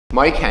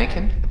Mike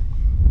Hankin.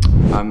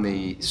 I'm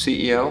the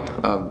CEO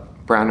of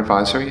Brown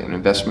Advisory, an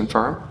investment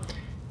firm,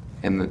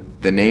 and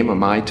the name of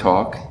my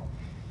talk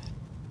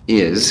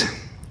is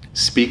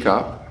Speak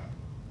Up,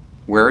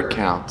 Where It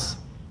Counts,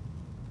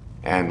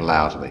 and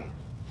Loudly.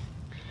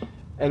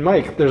 And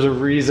Mike, there's a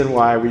reason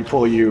why we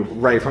pull you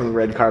right from the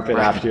red carpet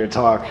after your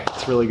talk.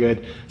 It's really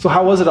good. So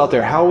how was it out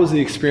there? How was the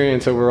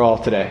experience overall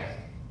today?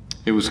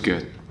 It was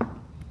good.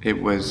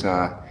 It was,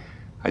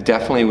 I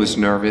definitely was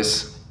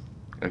nervous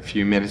a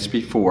few minutes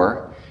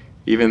before,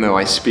 even though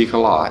I speak a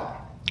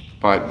lot.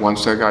 But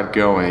once I got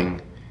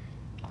going,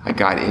 I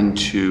got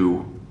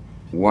into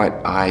what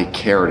I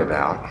cared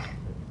about.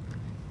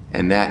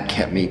 And that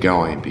kept me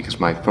going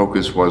because my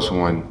focus was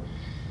on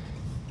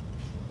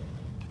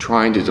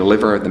trying to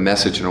deliver the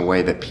message in a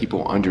way that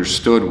people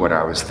understood what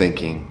I was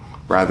thinking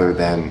rather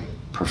than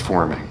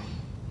performing.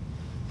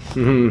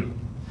 Mm-hmm.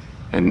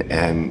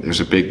 And there's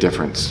a big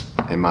difference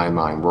in my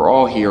mind. We're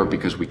all here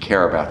because we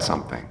care about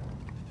something.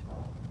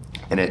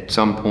 And at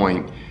some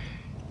point,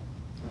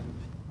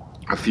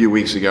 a few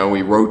weeks ago,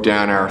 we wrote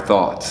down our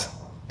thoughts.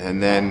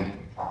 And then,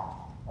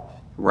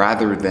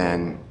 rather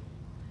than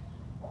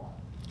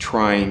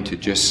trying to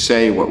just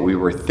say what we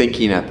were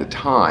thinking at the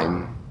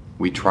time,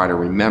 we try to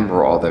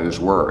remember all those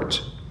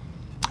words.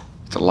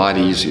 It's a lot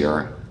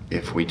easier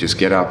if we just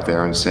get up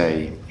there and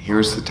say,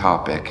 here's the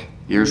topic,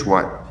 here's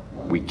what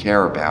we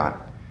care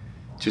about,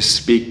 just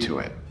speak to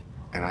it.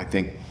 And I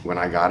think when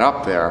I got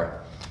up there,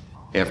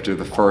 after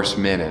the first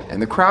minute, and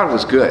the crowd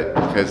was good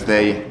because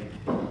they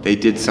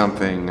did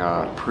something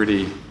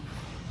pretty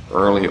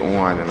early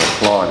on and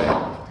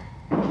applauded,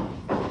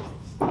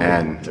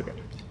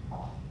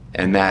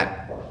 and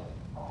that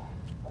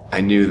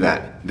I knew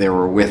that they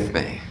were with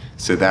me,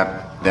 so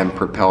that then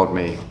propelled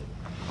me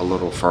a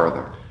little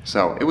further.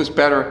 So it was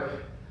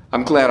better.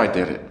 I'm glad I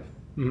did it.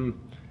 Mm-hmm.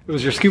 It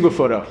was your scuba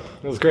photo.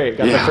 It was great.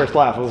 Got the first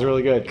laugh. It was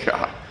really good.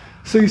 God.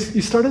 So you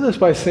started this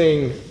by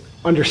saying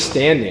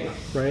understanding,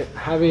 right?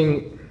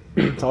 Having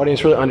the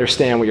audience really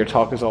understand what your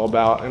talk is all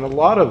about. And a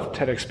lot of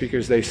TEDx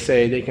speakers, they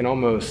say they can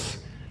almost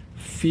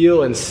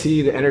feel and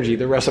see the energy,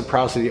 the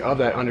reciprocity of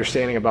that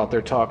understanding about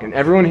their talk. And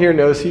everyone here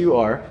knows who you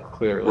are,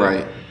 clearly.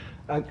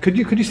 Right. Could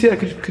you see that?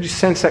 Could you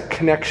sense that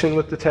connection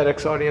with the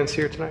TEDx audience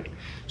here tonight?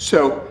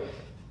 So,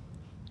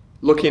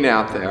 looking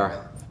out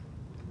there,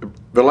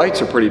 the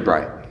lights are pretty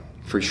bright,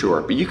 for sure,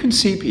 but you can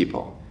see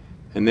people.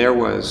 And there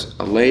was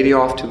a lady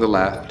off to the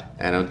left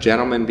and a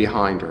gentleman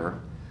behind her.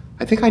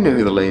 I think I know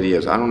who the lady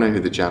is. I don't know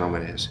who the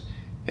gentleman is.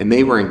 And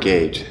they were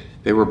engaged.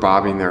 They were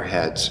bobbing their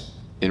heads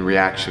in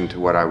reaction to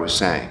what I was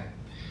saying.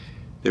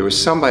 There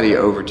was somebody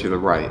over to the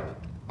right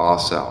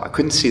also. I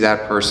couldn't see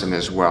that person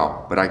as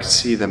well, but I could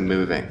see them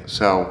moving.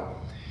 So,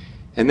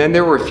 and then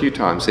there were a few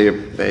times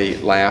they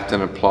laughed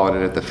and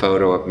applauded at the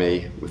photo of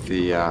me with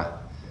the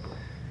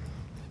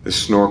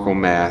snorkel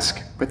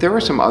mask. But there were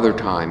some other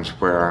times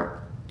where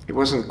it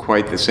wasn't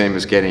quite the same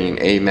as getting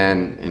an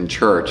amen in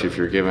church if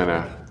you're given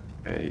a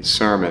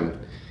sermon,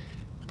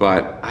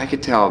 but I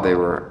could tell they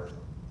were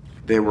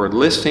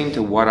listening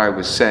to what I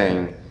was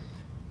saying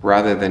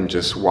rather than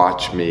just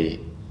watch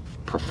me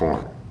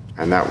perform,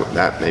 and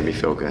that made me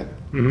feel good.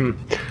 Mm-hmm.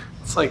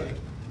 It's like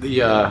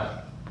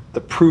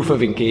the proof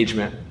of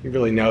engagement. You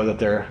really know that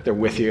they're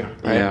with you,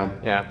 right?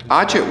 Yeah.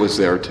 Ajit was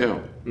there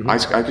too. Mm-hmm.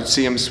 I could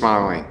see him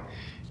smiling.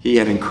 He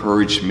had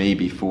encouraged me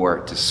before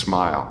to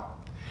smile.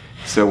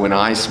 So when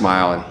I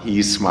smiled,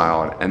 he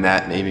smiled, and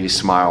that made me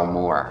smile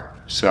more.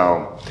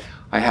 So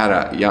I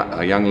had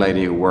a young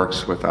lady who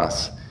works with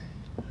us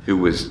who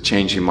was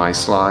changing my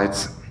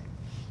slides.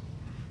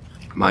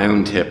 My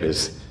own tip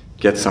is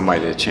get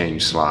somebody to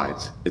change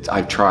slides.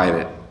 I've tried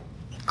it.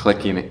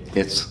 Clicking it,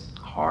 it's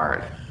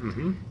hard.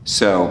 Mm-hmm.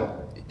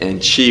 So,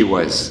 and she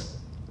was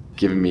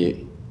giving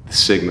me the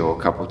signal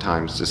a couple of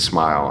times to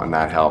smile, and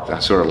that helped. I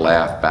sort of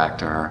laughed back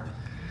to her.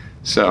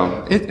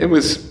 So it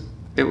was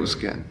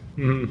good.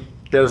 Mm-hmm.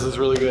 Yeah, this is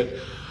really good.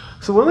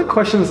 So one of the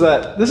questions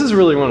this is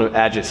really one of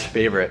Ajit's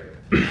favorite.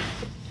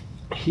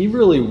 He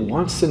really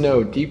wants to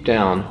know deep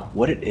down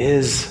what it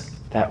is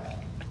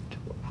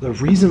the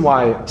reason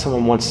why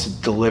someone wants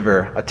to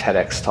deliver a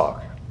TEDx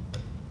talk.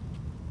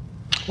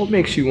 What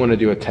makes you want to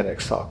do a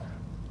TEDx talk?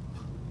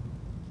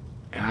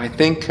 I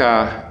think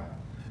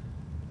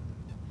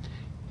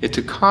it's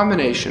a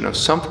combination of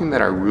something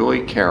that I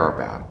really care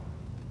about.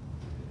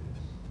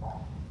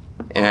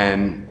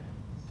 And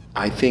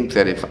I think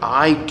that if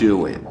I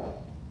do it,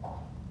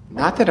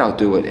 not that I'll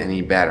do it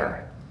any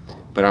better,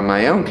 but on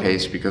my own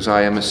case, because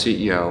I am a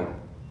CEO,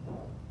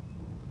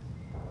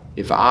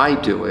 if I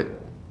do it,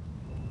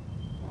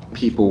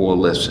 people will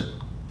listen.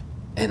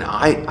 And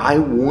I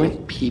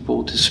want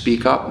people to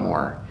speak up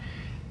more.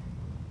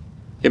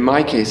 In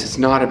my case, it's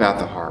not about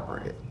the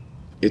harbor.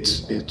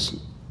 It's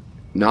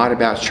not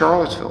about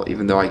Charlottesville,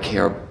 even though I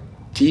care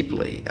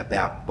deeply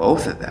about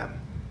both of them.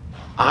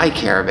 I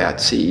care about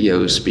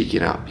CEOs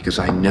speaking up because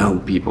I know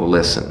people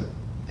listen.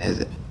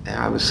 As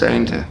I was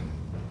saying to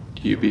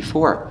you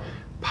before,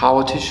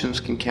 politicians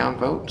can count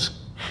votes.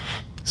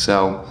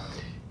 So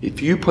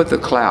if you put the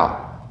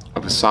clout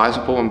of a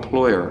sizable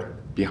employer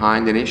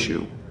behind an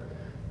issue,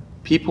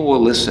 people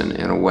will listen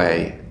in a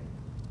way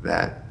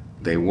that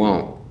they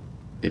won't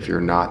if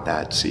you're not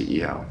that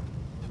CEO.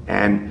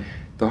 And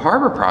the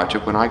Harbor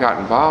Project, when I got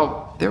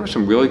involved, there were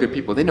some really good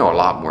people. They know a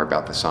lot more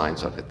about the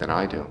science of it than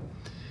I do.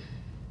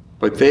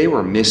 But they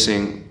were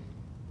missing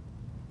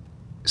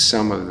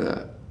some of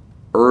the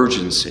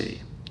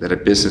urgency that a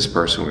business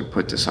person would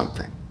put to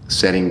something,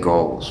 setting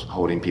goals,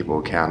 holding people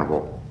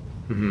accountable.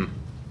 Mm-hmm.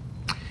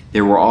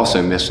 They were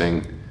also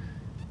missing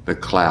the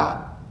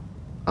clout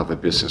of a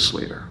business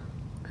leader.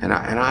 And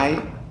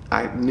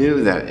I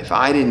knew that if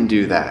I didn't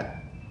do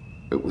that,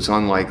 it was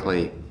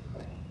unlikely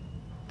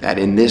that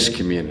in this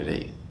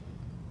community,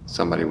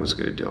 somebody was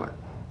going to do it.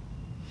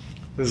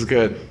 This is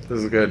good.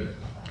 This is good.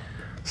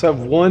 So I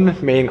have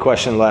one main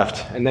question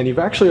left, and then you've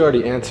actually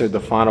already answered the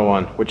final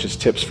one, which is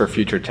tips for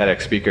future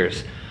TEDx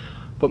speakers.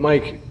 But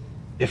Mike,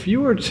 if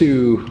you were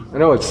to, I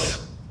know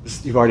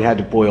you've already had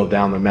to boil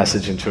down the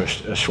message into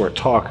a short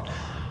talk,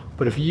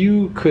 but if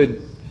you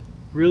could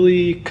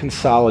really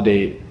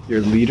consolidate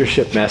your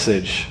leadership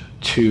message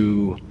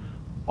to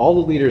all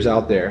the leaders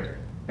out there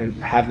and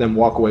have them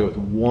walk away with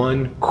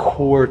one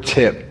core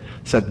tip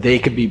so that they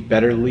could be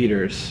better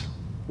leaders,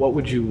 what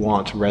would you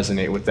want to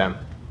resonate with them?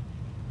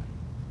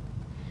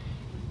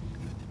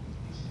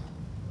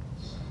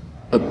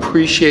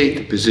 Appreciate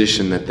the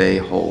position that they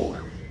hold,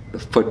 the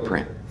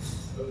footprint,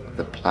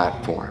 the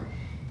platform,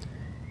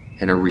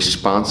 and a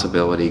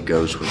responsibility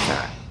goes with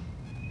that.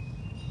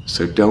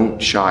 So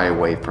don't shy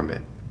away from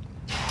it.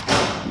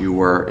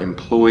 Your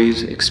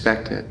employees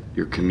expect it,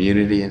 your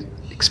community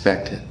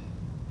expects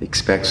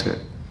it,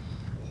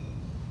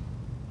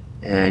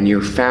 and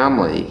your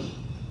family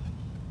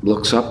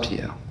looks up to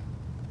you.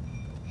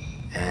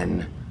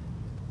 And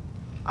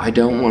I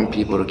don't want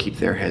people to keep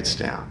their heads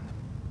down.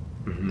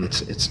 Mm-hmm.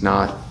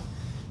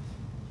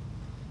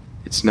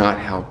 It's not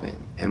helping.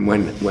 And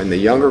when the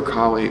younger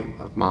colleague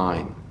of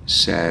mine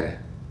said,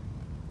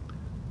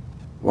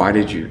 "Why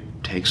did you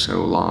take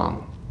so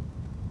long?"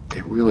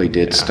 It really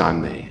did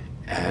stun me.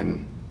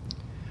 And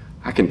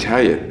I can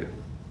tell you,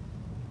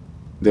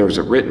 there was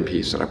a written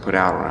piece that I put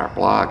out on our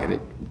blog, and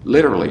it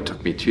literally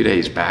took me 2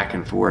 days back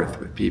and forth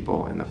with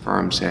people in the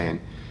firm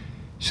saying,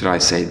 should I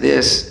say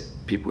this?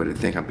 People would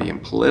think I'm being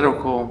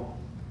political.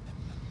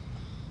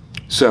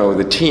 So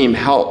the team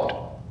helped,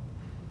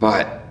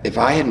 but if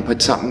I hadn't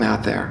put something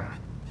out there,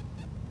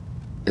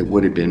 it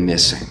would have been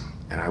missing.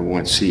 And I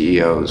want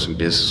CEOs and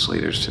business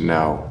leaders to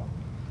know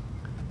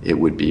it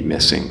would be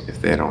missing if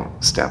they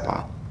don't step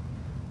up.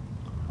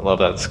 I love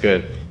that. It's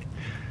good.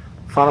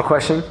 Final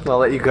question. I'll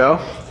let you go.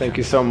 Thank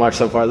you so much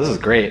so far. This is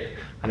great.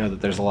 I know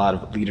that there's a lot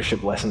of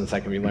leadership lessons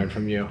that can be learned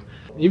from you.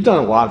 You've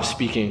done a lot of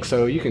speaking,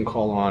 so you can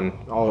call on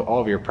all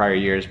of your prior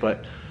years,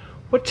 but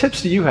what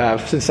tips do you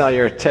have, since now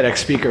you're a TEDx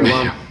speaker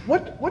alum,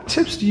 what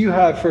tips do you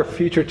have for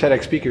future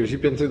TEDx speakers?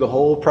 You've been through the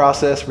whole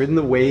process, ridden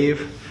the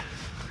wave.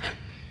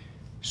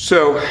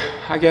 So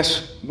I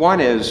guess one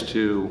is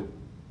to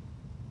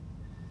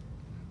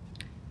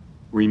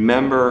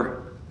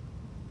remember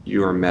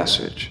your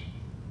message.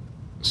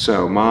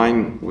 So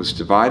mine was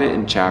divided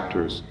in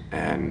chapters,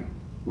 and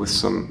with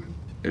some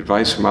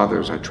advice from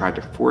others, I tried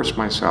to force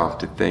myself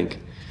to think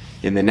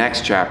in the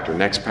next chapter,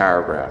 next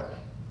paragraph,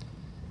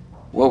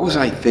 what was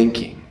I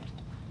thinking?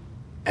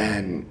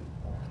 And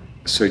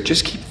so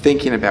just keep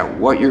thinking about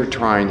what you're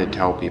trying to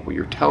tell people.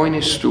 You're telling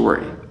a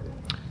story.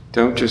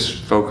 Don't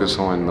just focus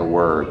on the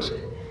words.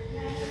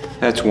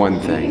 That's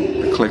one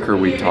thing. The clicker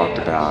we talked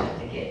about.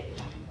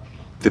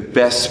 The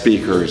best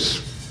speakers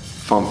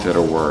fump at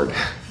a word.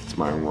 It's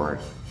my own word.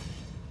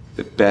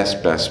 The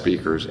best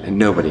speakers, and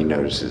nobody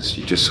notices.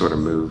 You just sort of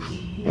move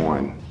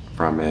on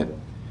from it.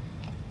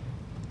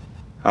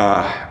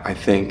 I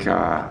think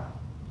a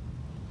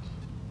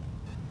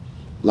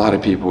lot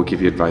of people will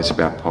give you advice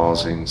about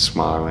pausing,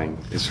 smiling.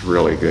 It's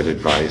really good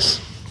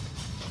advice.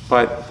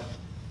 But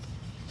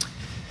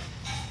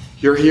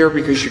you're here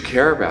because you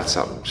care about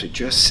something, so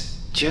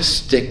just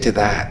stick to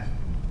that,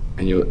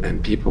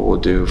 and people will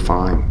do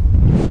fine.